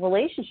close-knit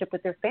relationship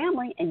with their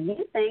family, and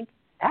you think,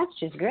 that's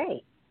just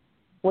great.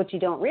 What you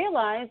don't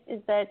realize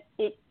is that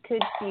it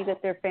could be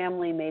that their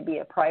family may be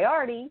a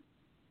priority,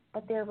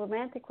 but their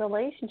romantic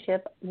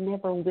relationship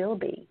never will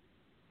be.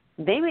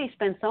 They may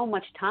spend so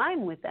much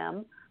time with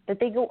them that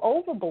they go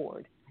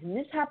overboard. And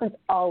this happens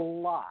a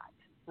lot,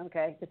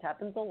 okay? This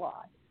happens a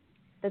lot.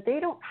 That they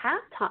don't have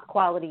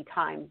quality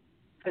time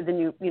for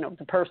the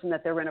the person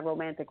that they're in a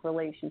romantic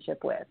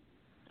relationship with.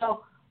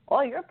 So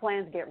all your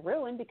plans get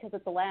ruined because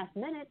at the last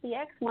minute, the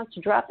ex wants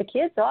to drop the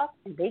kids off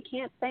and they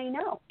can't say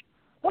no.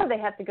 Or they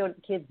have to go to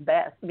the kids'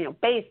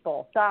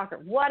 baseball, soccer,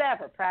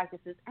 whatever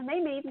practices, and they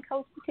may even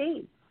coach the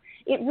team.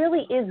 It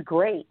really is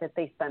great that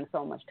they spend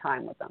so much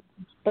time with them.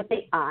 But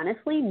they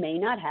honestly may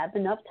not have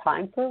enough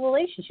time for a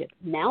relationship.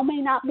 Now may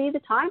not be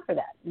the time for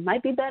that. It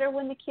might be better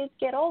when the kids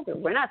get older.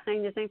 We're not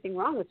saying there's anything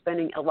wrong with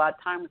spending a lot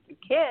of time with your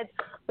kids,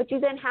 but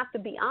you then have to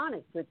be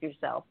honest with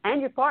yourself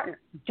and your partner.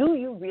 Do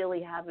you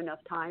really have enough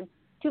time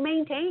to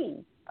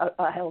maintain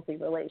a healthy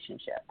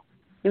relationship?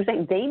 You're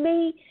saying they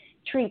may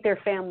treat their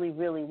family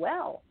really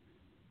well,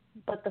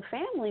 but the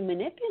family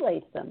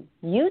manipulates them,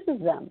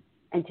 uses them,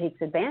 and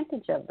takes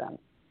advantage of them.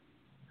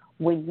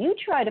 When you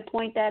try to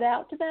point that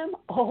out to them,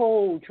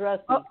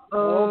 trust me,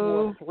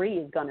 World War III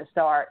is going to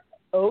start.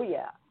 Oh,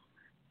 yeah.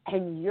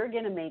 And you're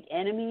going to make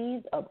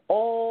enemies of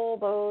all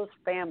those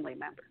family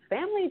members.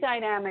 Family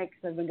dynamics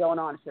have been going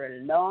on for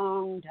a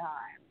long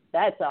time.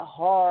 That's a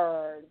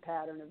hard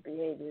pattern of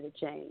behavior to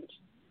change.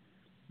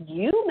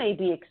 You may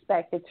be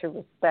expected to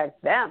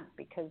respect them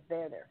because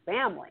they're their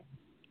family,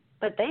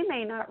 but they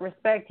may not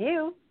respect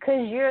you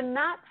because you're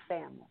not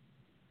family.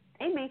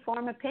 They may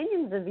form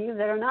opinions of you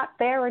that are not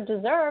fair or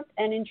deserved,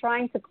 and in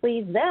trying to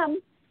please them,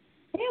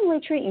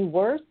 family treat you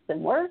worse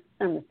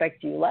and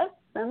respect you less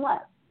and less.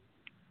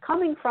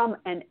 Coming from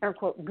an, air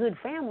quote, good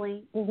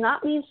family does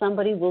not mean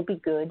somebody will be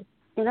good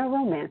in a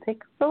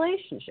romantic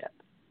relationship.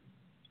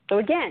 So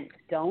again,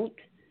 don't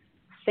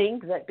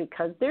think that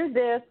because they're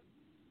this,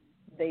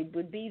 they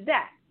would be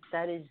that.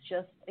 That is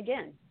just,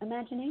 again,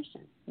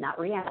 imagination, not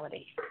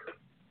reality.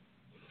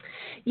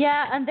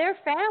 Yeah, and their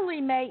family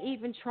may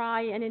even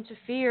try and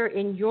interfere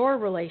in your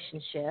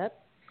relationship.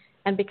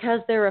 And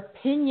because their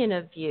opinion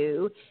of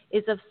you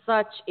is of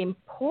such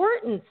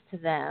importance to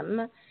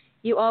them,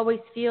 you always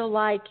feel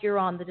like you're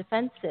on the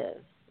defensive.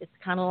 It's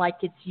kind of like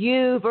it's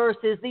you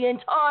versus the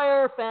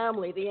entire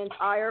family, the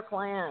entire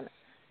clan.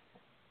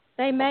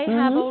 They may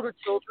have older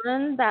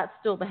children that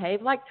still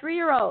behave like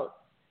 3-year-olds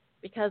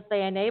because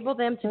they enable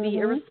them to be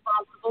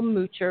irresponsible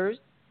moochers,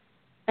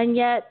 and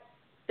yet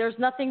there's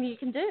nothing you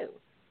can do.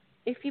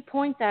 If you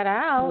point that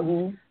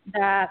out,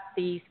 that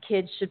these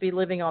kids should be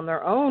living on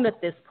their own at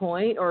this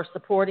point, or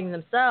supporting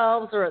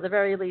themselves, or at the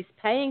very least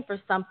paying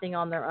for something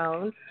on their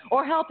own,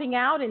 or helping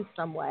out in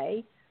some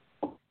way,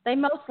 they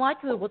most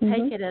likely will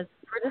take it as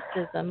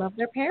criticism of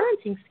their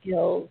parenting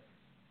skills.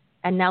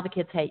 And now the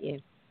kids hate you.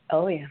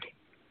 Oh, yeah.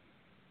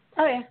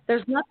 Oh, yeah.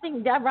 There's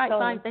nothing, right,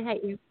 fine, they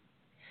hate you.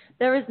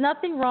 There is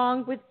nothing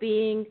wrong with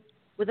being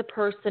with a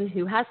person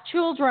who has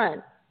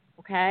children,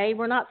 okay?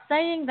 We're not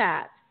saying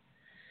that.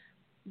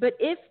 But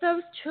if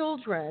those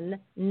children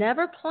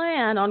never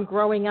plan on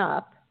growing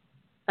up,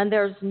 and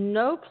there's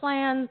no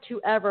plan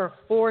to ever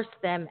force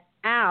them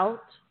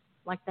out,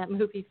 like that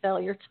movie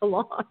Failure to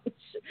Launch,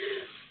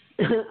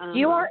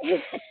 you are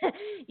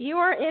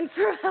in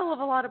for a hell of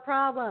a lot of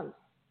problems,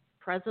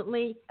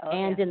 presently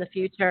and in the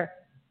future.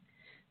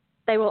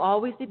 They will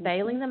always be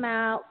bailing them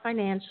out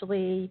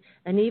financially,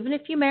 and even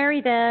if you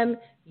marry them,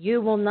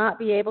 you will not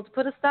be able to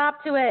put a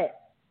stop to it,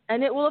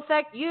 and it will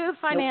affect you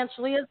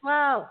financially as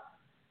well.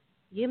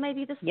 You may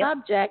be the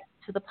subject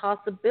to the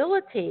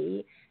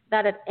possibility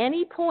that at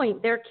any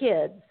point their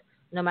kids,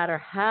 no matter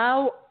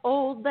how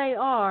old they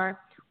are,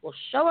 will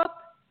show up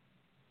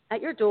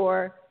at your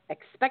door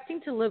expecting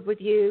to live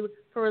with you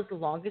for as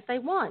long as they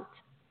want,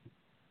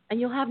 and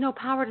you'll have no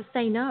power to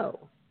say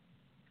no.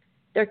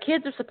 Their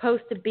kids are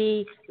supposed to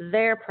be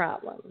their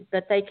problem,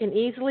 that they can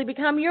easily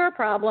become your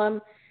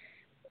problem,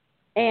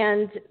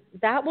 and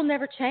that will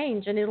never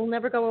change, and it'll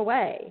never go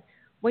away.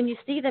 When you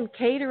see them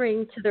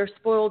catering to their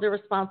spoiled,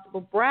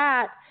 irresponsible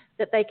brat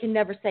that they can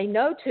never say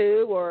no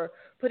to or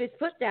put his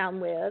foot down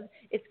with,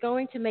 it's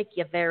going to make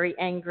you very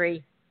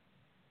angry.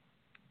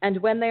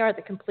 And when they are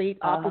the complete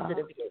opposite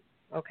of you,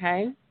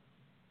 okay?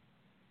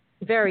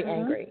 Very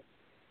angry.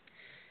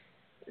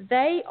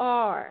 They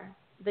are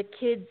the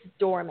kid's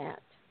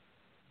doormat.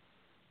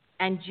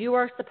 And you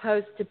are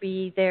supposed to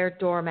be their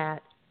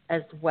doormat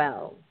as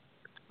well,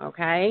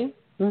 okay?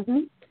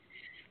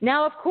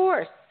 Now, of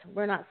course,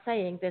 we're not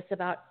saying this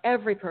about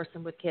every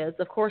person with kids.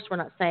 Of course, we're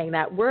not saying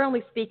that. We're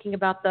only speaking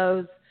about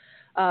those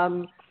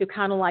who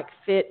kind of like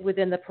fit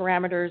within the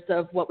parameters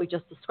of what we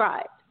just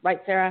described. Right,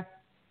 Sarah?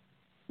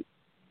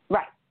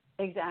 Right.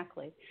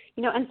 Exactly.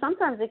 And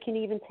sometimes it can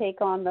even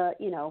take on the,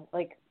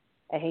 like,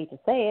 I hate to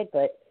say it,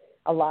 but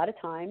a lot of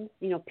times,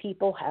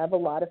 people have a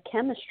lot of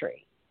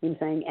chemistry, you know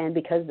what I'm saying? And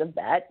because of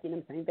that, you know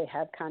what I'm saying, they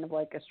have kind of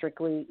like a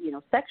strictly,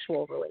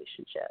 sexual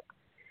relationship.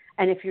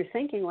 And if you're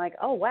thinking like,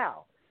 oh,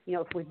 wow,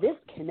 if we're this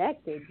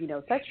connected,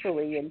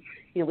 sexually and,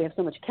 we have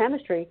so much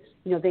chemistry,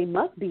 they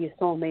must be a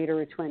soulmate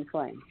or a twin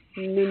flame.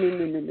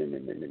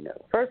 No.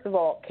 First of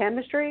all,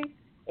 chemistry,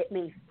 it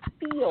may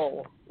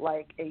feel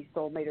like a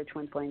soulmate or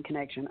twin flame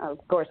connection, of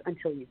course,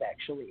 until you've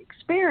actually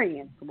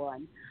experienced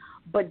one.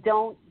 But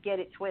don't get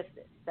it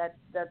twisted. That's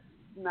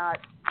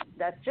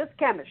just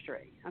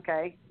chemistry,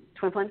 okay?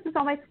 Twin flames and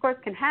soulmates, of course,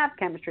 can have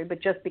chemistry,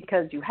 but just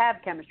because you have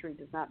chemistry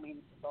does not mean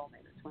it's a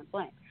soulmate or twin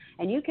flame.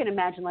 And you can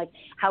imagine, like,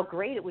 how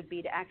great it would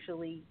be to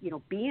actually,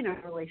 be in a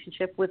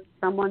relationship with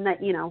someone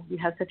that, you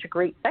have such a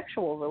great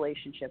sexual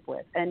relationship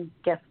with. And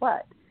guess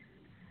what?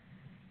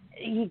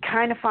 You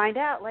kind of find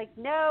out, like,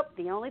 nope,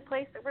 the only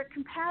place that we're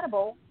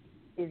compatible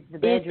is the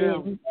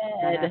bedroom.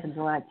 That happens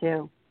a lot,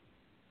 too.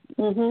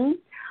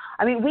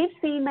 I mean, we've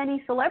seen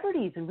many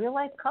celebrities and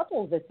real-life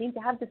couples that seem to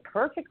have this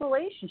perfect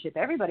relationship.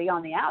 Everybody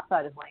on the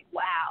outside is like,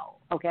 wow,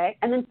 okay?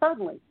 And then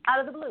suddenly, out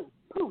of the blue,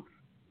 poof,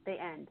 they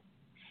end.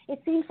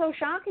 It seems so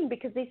shocking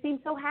because they seem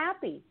so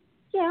happy.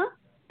 Yeah,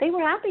 they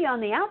were happy on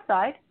the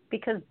outside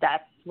because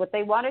that's what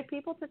they wanted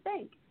people to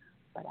think.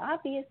 But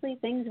obviously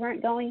things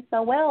weren't going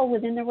so well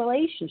within the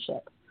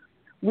relationship.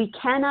 We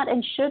cannot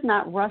and should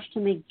not rush to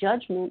make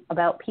judgment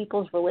about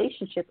people's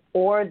relationship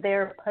or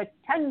their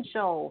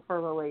potential for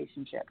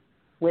relationship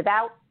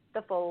without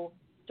the full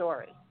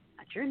story.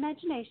 Not your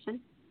imagination,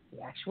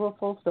 the actual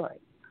full story.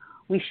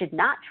 We should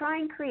not try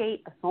and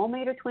create a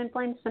soulmate or twin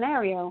flame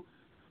scenario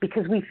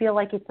because we feel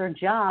like it's our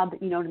job,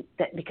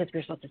 that because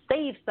we're supposed to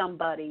save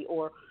somebody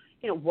or,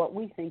 what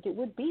we think it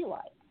would be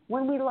like.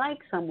 When we like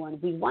someone,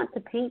 we want to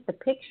paint the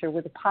picture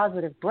with a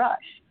positive brush.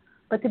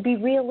 But to be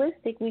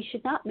realistic, we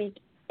should not make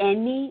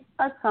any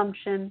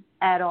assumption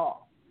at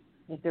all.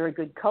 If they're a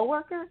good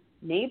coworker,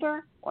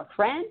 neighbor, or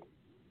friend,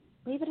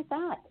 leave it at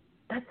that.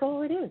 That's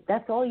all it is.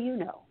 That's all you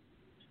know.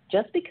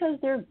 Just because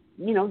they're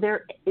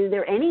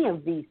any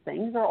of these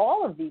things or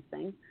all of these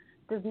things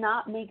does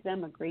not make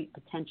them a great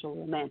potential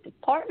romantic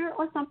partner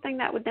or something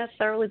that would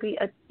necessarily be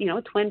a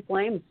twin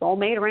flame,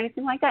 soulmate, or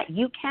anything like that.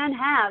 You can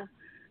have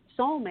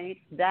soulmates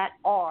that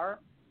are,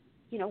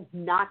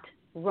 not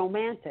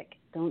romantic.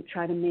 Don't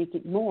try to make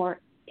it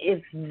more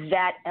if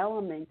that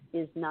element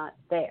is not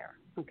there,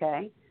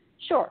 okay?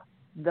 Sure,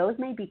 those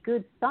may be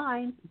good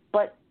signs,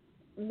 but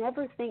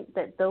never think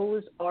that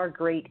those are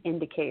great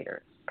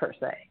indicators per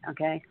se,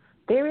 okay?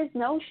 There is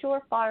no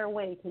surefire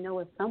way to know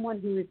if someone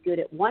who is good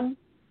at one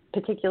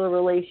particular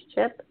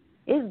relationship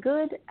is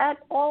good at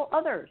all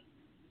others.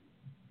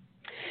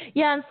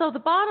 Yeah, and so the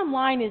bottom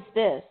line is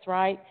this,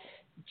 right?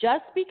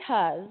 Just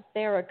because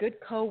they're a good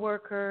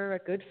coworker, a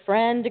good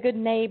friend, a good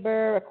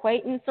neighbor,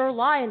 acquaintance, or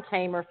lion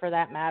tamer for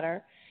that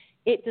matter,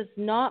 it does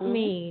not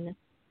mean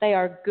they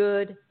are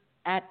good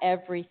at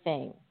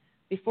everything.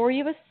 Before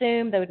you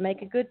assume they would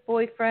make a good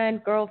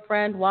boyfriend,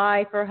 girlfriend,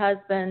 wife, or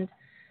husband,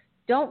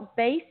 don't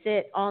base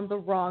it on the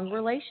wrong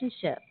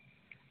relationship.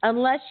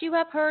 Unless you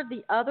have heard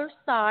the other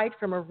side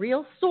from a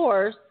real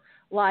source,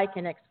 like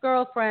an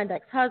ex-girlfriend,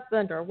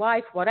 ex-husband, or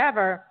wife,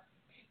 whatever,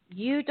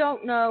 you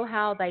don't know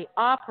how they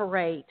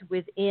operate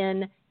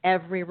within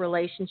every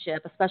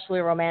relationship, especially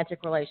a romantic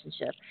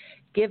relationship.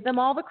 Give them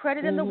all the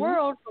credit in the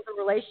world for the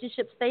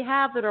relationships they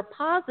have that are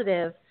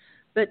positive,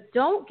 but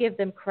don't give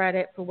them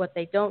credit for what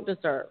they don't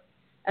deserve,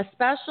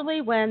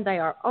 especially when they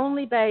are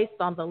only based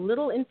on the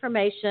little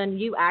information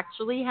you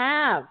actually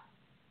have.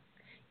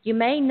 You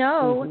may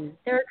know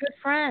they're a good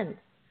friend,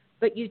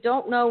 but you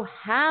don't know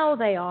how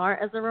they are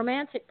as a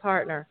romantic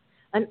partner.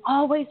 And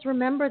always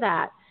remember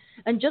that.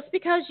 And just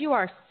because you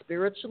are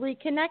spiritually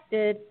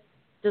connected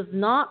does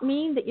not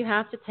mean that you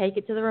have to take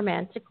it to the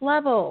romantic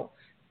level.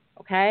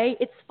 Okay?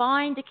 It's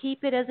fine to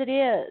keep it as it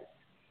is.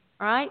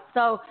 All right?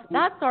 So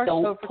that's our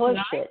show for tonight. Don't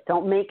push it.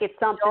 Don't make it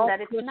something that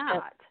it's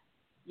not.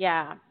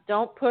 Yeah,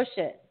 don't push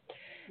it.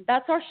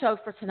 That's our show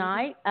for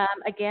tonight.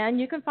 Again,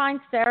 you can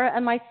find Sarah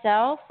and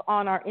myself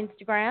on our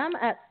Instagram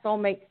at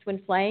Soulmates Twin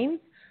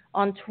Flames,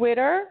 on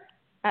Twitter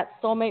at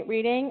Soulmate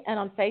Reading, and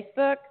on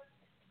Facebook,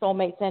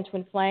 Soulmates and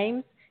Twin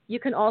Flames. You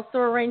can also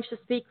arrange to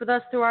speak with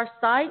us through our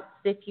sites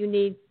if you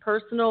need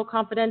personal,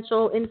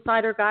 confidential,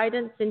 insider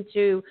guidance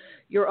into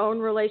your own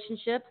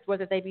relationships,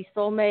 whether they be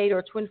soulmate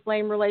or twin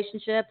flame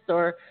relationships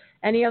or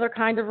any other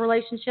kind of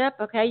relationship.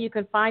 Okay, you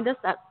can find us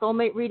at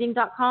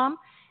soulmatereading.com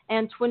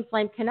and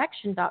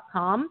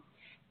twinflameconnection.com.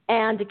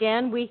 And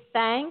again, we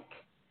thank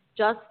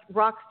Just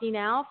Roxy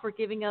Now for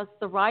giving us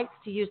the rights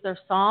to use their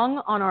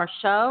song on our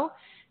show.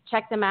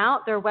 Check them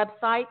out. Their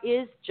website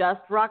is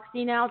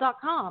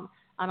justroxynow.com.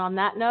 And on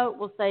that note,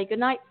 we'll say good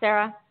night,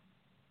 Sarah.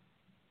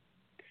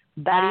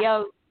 Bye.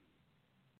 Adios.